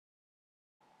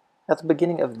At the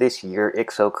beginning of this year,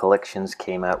 IXO Collections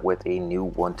came out with a new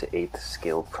 1/8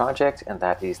 scale project, and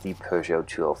that is the Peugeot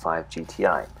 205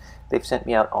 GTI. They've sent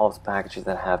me out all of the packages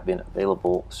that have been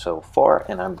available so far,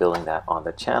 and I'm building that on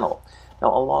the channel.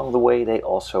 Now, along the way, they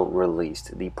also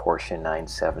released the Porsche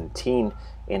 917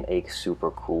 in a super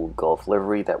cool Gulf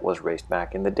livery that was raced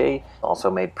back in the day,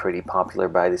 also made pretty popular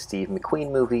by the Steve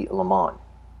McQueen movie Le Mans.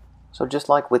 So just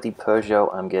like with the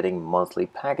Peugeot, I'm getting monthly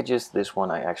packages. This one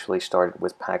I actually started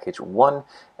with package 1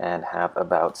 and have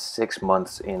about 6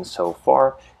 months in so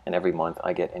far, and every month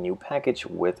I get a new package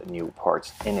with new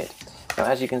parts in it. Now,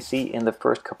 as you can see in the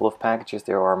first couple of packages,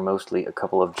 there are mostly a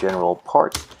couple of general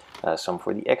parts, some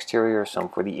for the exterior, some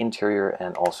for the interior,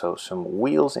 and also some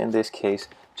wheels in this case,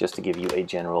 just to give you a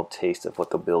general taste of what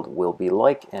the build will be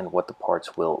like and what the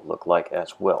parts will look like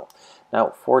as well. Now,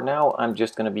 for now, I'm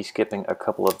just going to be skipping a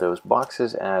couple of those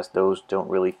boxes as those don't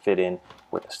really fit in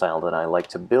with the style that I like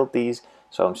to build these.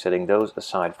 So I'm setting those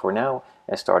aside for now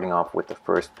and starting off with the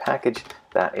first package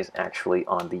that is actually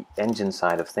on the engine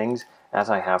side of things, as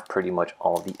I have pretty much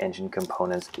all of the engine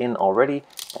components in already,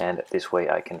 and this way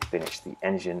I can finish the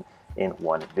engine in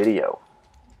one video.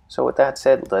 So with that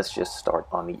said, let's just start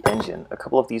on the engine. A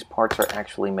couple of these parts are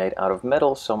actually made out of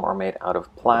metal, some are made out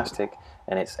of plastic,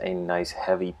 and it's a nice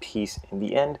heavy piece in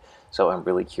the end, so I'm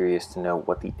really curious to know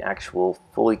what the actual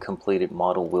fully completed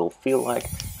model will feel like.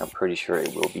 I'm pretty sure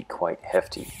it will be quite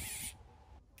hefty.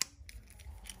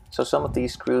 So some of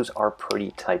these screws are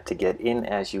pretty tight to get in,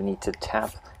 as you need to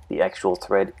tap the actual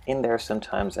thread in there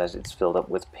sometimes as it's filled up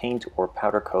with paint or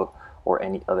powder coat or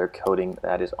any other coating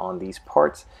that is on these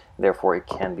parts. Therefore it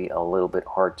can be a little bit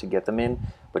hard to get them in,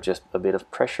 but just a bit of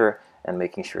pressure and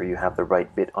making sure you have the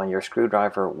right bit on your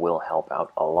screwdriver will help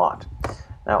out a lot.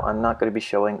 Now, I'm not going to be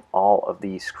showing all of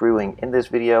the screwing in this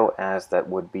video, as that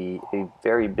would be a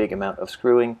very big amount of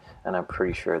screwing, and I'm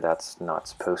pretty sure that's not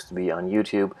supposed to be on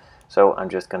YouTube. So I'm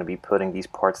just going to be putting these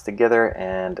parts together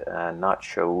and not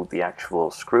show the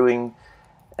actual screwing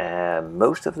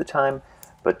most of the time,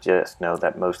 but just know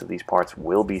that most of these parts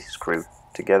will be screwed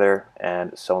together,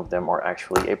 and some of them are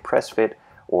actually a press fit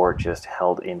or just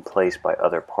held in place by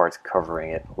other parts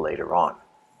covering it later on.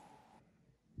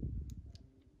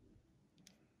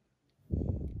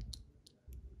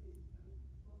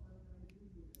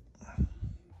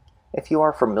 If you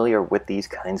are familiar with these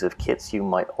kinds of kits, you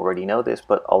might already know this,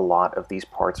 but a lot of these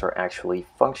parts are actually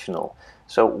functional.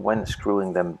 So when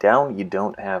screwing them down, you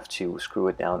don't have to screw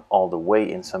it down all the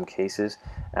way in some cases,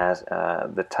 as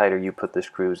the tighter you put the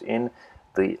screws in,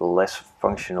 the less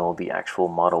functional the actual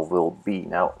model will be.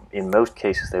 Now, in most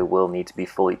cases, they will need to be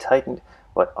fully tightened,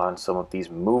 but on some of these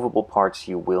movable parts,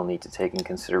 you will need to take in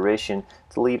consideration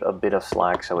to leave a bit of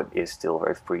slack so it is still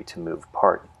very free to move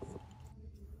part.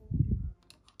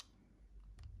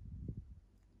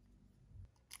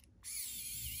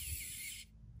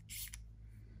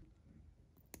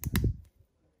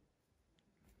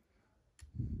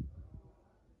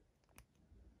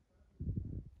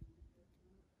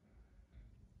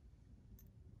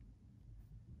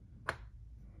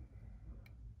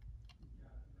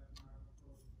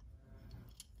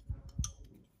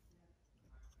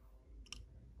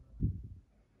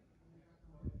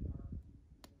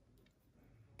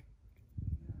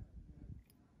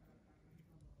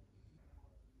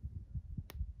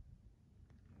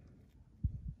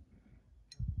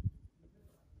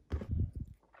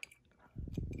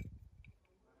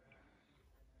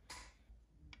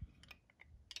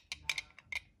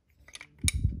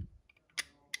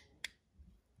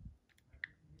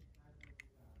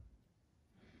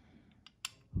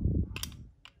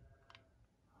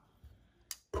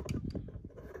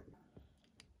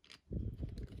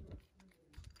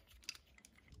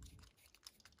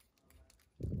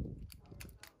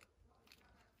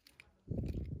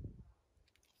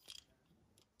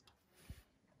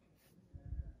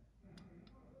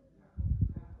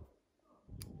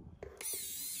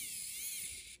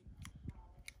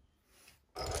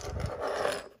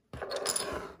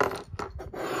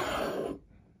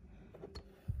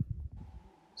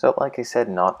 So like I said,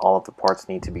 not all of the parts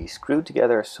need to be screwed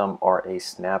together. Some are a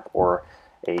snap or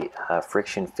a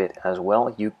friction fit as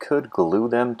well. You could glue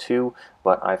them too,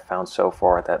 but I've found so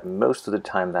far that most of the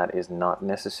time that is not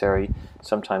necessary.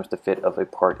 Sometimes the fit of a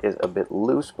part is a bit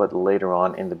loose, but later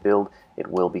on in the build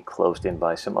it will be closed in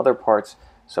by some other parts.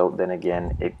 So then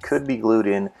again, it could be glued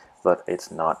in, but it's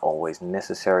not always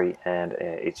necessary, and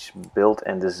it's built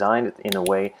and designed in a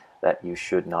way that you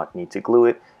should not need to glue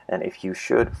it. And if you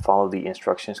should follow the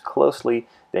instructions closely,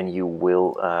 then you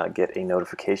will get a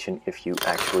notification if you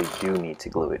actually do need to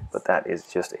glue it. But that is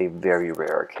just a very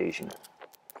rare occasion.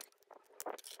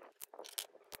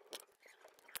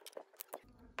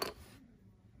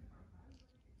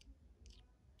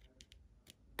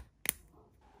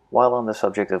 While on the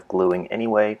subject of gluing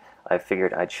anyway, I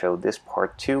figured I'd show this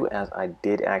part too, as I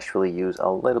did actually use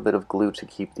a little bit of glue to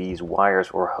keep these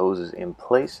wires or hoses in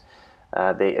place.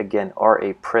 They again are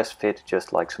a press fit,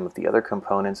 just like some of the other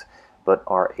components, but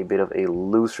are a bit of a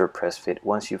looser press fit.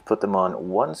 Once you've put them on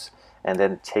once and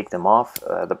then take them off,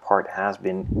 the part has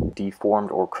been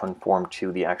deformed or conformed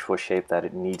to the actual shape that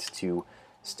it needs to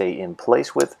stay in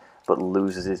place with, but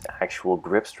loses its actual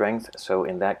grip strength. So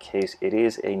in that case, it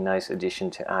is a nice addition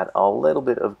to add a little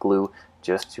bit of glue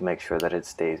just to make sure that it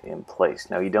stays in place.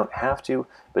 Now, you don't have to,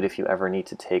 but if you ever need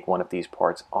to take one of these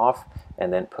parts off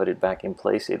and then put it back in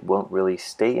place, it won't really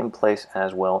stay in place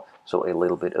as well, so a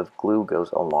little bit of glue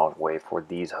goes a long way for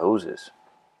these hoses.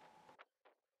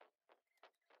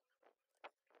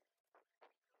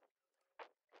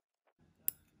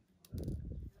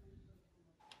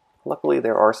 Luckily,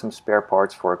 there are some spare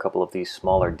parts for a couple of these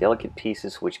smaller delicate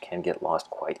pieces which can get lost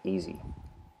quite easy.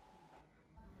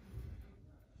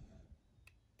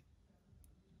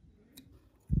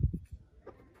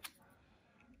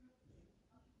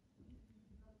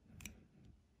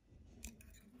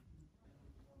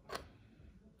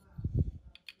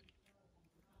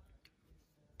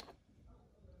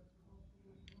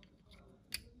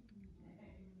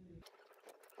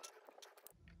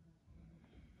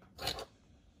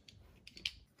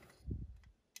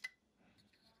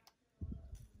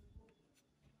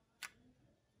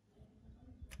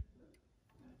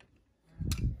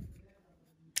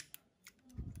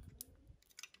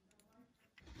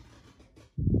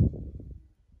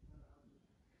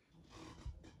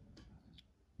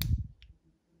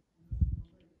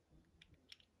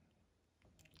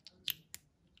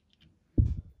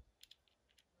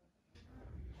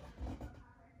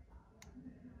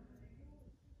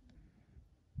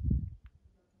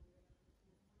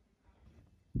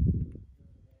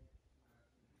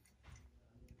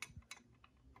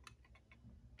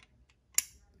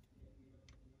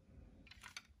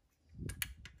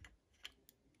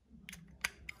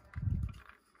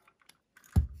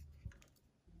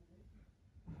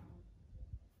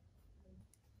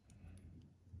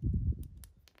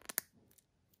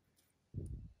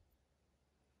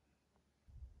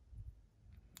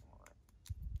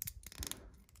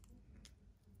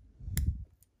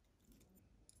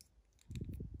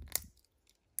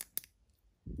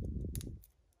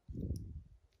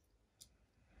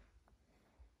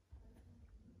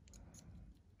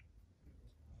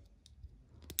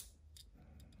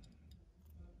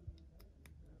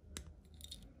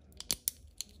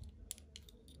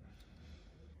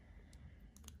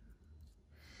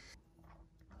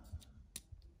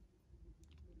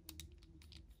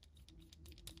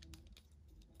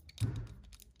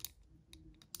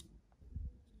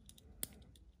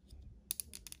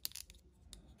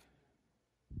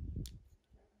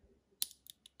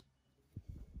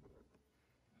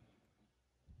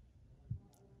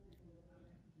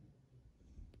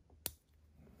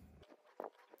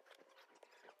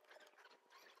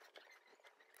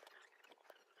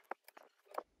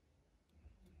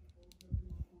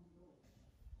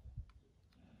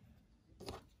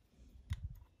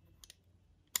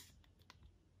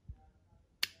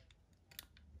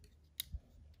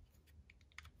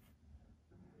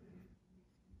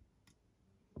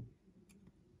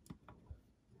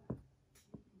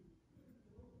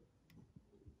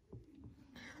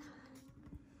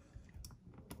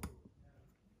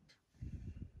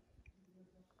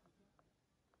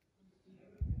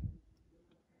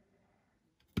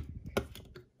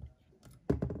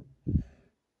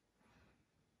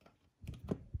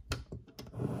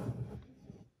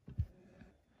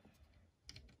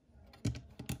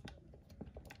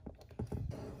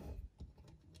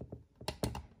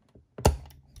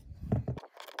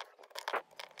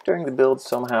 During the build,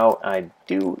 somehow I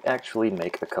do actually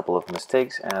make a couple of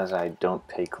mistakes, as I don't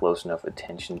pay close enough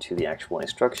attention to the actual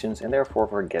instructions and therefore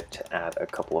forget to add a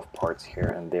couple of parts here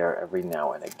and there every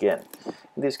now and again.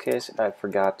 In this case, I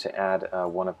forgot to add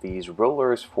one of these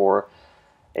rollers for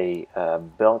a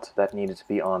belt that needed to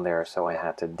be on there, so I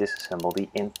had to disassemble the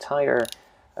entire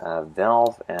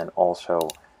valve and also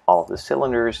all of the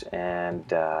cylinders, and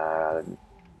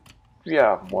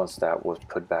yeah, once that was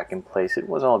put back in place, it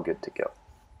was all good to go.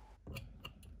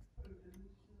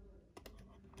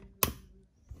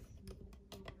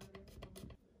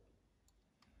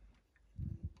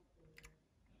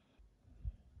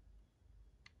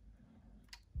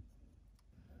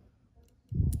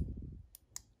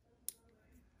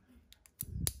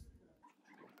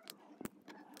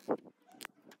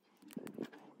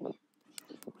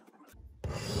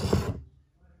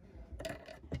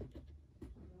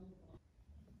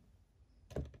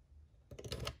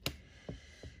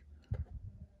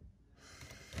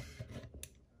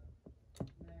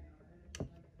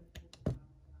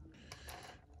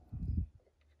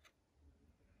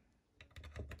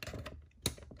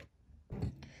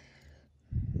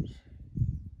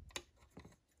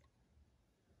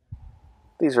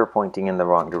 These are pointing in the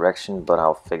wrong direction, but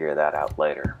I'll figure that out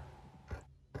later.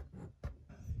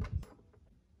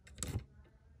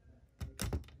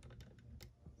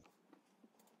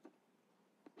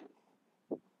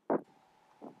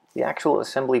 The actual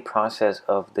assembly process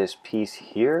of this piece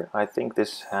here, I think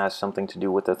this has something to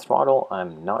do with the throttle.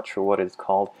 I'm not sure what it's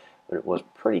called, but it was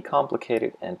pretty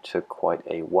complicated and took quite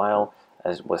a while,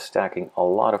 as it was stacking a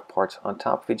lot of parts on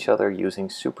top of each other using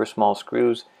super small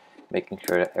screws, making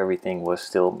sure that everything was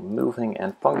still moving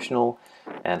and functional,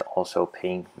 and also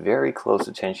paying very close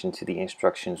attention to the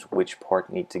instructions which part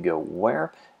need to go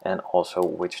where, and also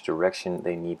which direction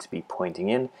they need to be pointing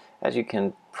in, as you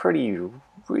can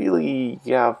fairly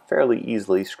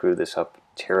easily screw this up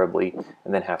terribly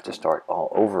and then have to start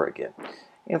all over again.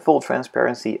 In full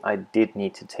transparency, I did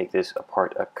need to take this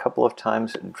apart a couple of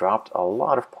times, dropped a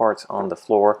lot of parts on the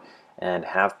floor, and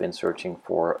have been searching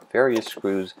for various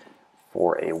screws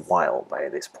for a while by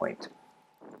this point.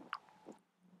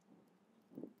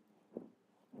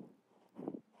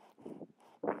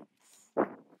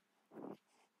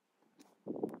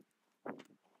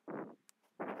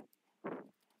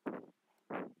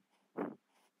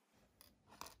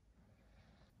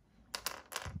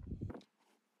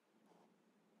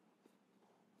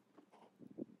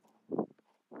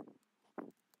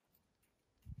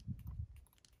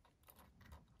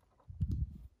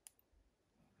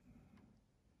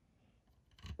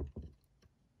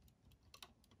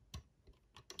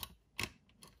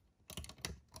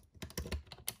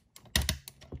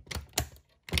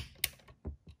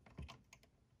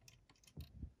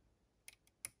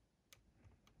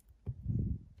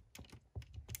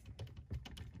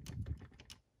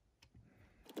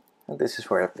 And this is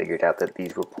where I figured out that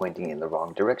these were pointing in the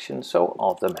wrong direction, so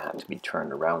all of them had to be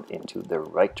turned around into the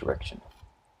right direction.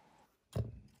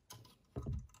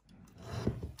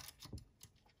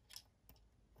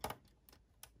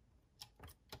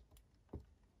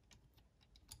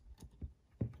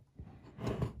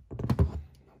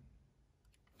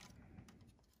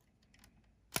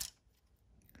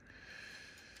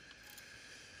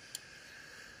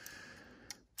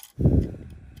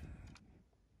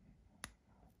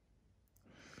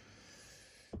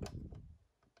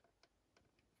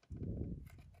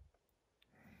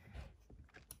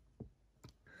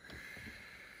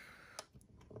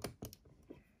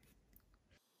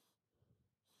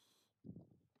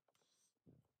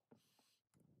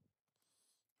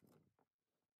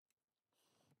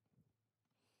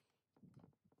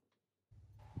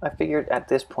 I figured at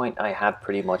this point I had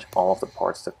pretty much all of the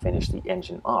parts to finish the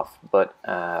engine off, but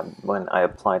when I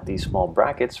applied these small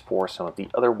brackets for some of the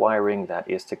other wiring that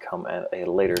is to come at a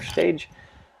later stage,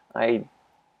 I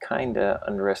kinda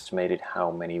underestimated how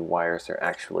many wires there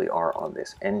actually are on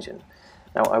this engine.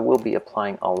 Now I will be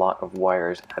applying a lot of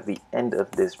wires at the end of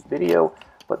this video,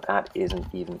 but that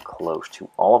isn't even close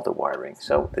to all of the wiring,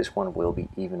 so this one will be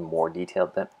even more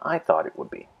detailed than I thought it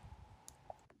would be.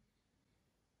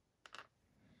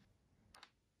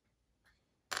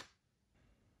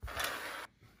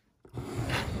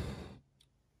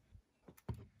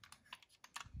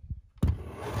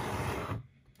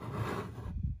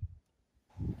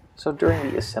 So during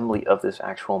the assembly of this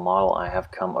actual model, I have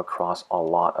come across a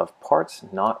lot of parts.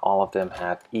 Not all of them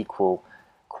have equal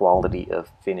quality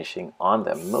of finishing on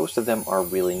them. Most of them are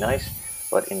really nice,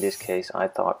 but in this case I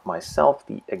thought myself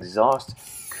the exhaust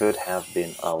could have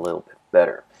been a little bit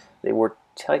better. They were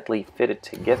tightly fitted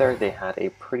together, they had a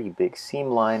pretty big seam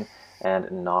line,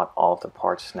 and not all of the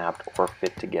parts snapped or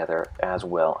fit together as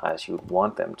well as you'd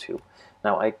want them to.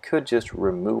 Now I could just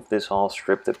remove this all,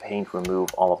 strip the paint,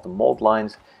 remove all of the mold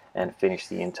lines, and finish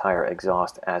the entire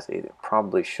exhaust as it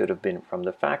probably should have been from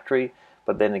the factory,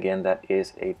 but then again that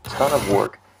is a ton of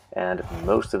work and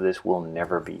most of this will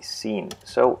never be seen.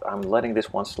 So I'm letting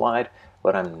this one slide,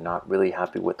 but I'm not really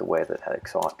happy with the way that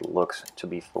exhaust looks, to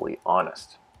be fully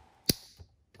honest.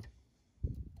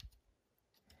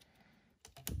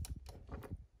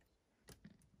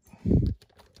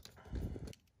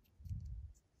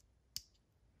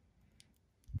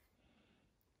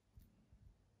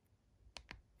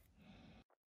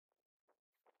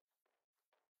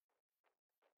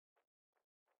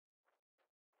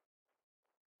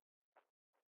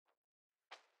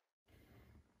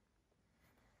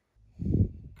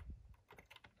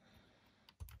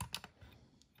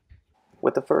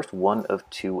 With the first one of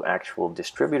two actual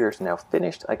distributors now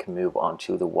finished, I can move on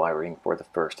to the wiring for the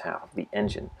first half of the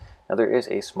engine. Now there is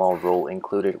a small roll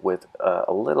included with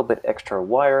a little bit extra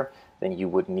wire than you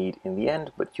would need in the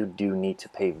end, but you do need to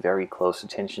pay very close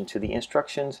attention to the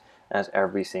instructions, as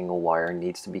every single wire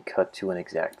needs to be cut to an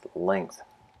exact length.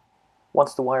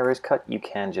 Once the wire is cut, you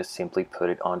can just simply put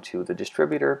it onto the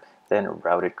distributor, then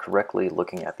route it correctly,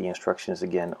 looking at the instructions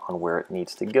again on where it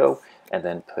needs to go, and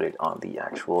then put it on the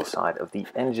actual side of the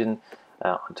engine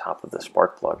on top of the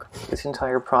spark plug. This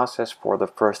entire process for the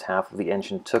first half of the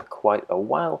engine took quite a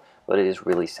while, but it is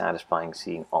really satisfying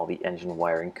seeing all the engine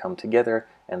wiring come together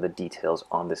and the details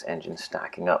on this engine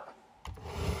stacking up.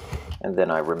 And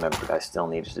then I remembered I still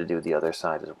needed to do the other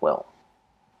side as well.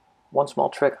 One small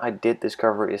trick I did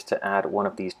discover is to add one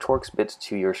of these Torx bits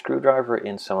to your screwdriver.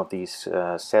 In some of these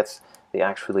sets, they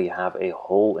actually have a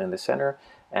hole in the center,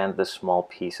 and the small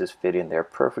pieces fit in there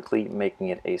perfectly, making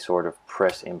it a sort of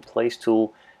press-in-place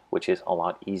tool, which is a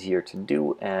lot easier to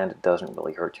do and doesn't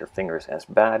really hurt your fingers as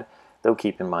bad, though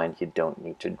keep in mind you don't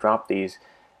need to drop these,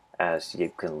 as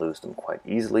you can lose them quite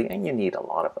easily, and you need a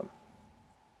lot of them.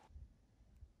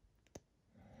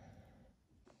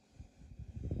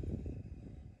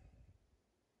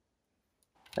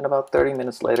 And about 30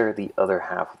 minutes later, the other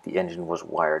half of the engine was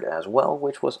wired as well,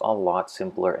 which was a lot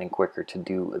simpler and quicker to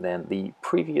do than the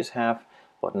previous half,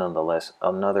 but nonetheless,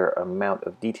 another amount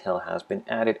of detail has been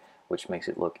added, which makes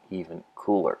it look even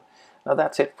cooler. Now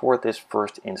that's it for this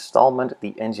first installment.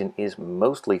 The engine is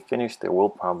mostly finished. There will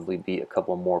probably be a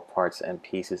couple more parts and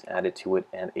pieces added to it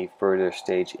and a further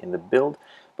stage in the build,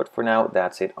 but for now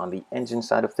that's it on the engine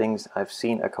side of things. I've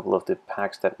seen a couple of the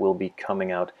packs that will be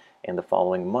coming out in the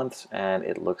following months, and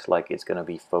it looks like it's going to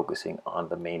be focusing on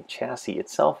the main chassis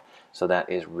itself, so that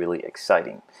is really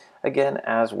exciting. Again,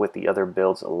 as with the other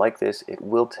builds like this, it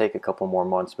will take a couple more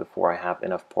months before I have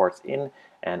enough parts in,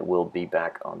 and will be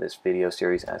back on this video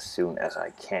series as soon as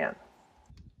I can.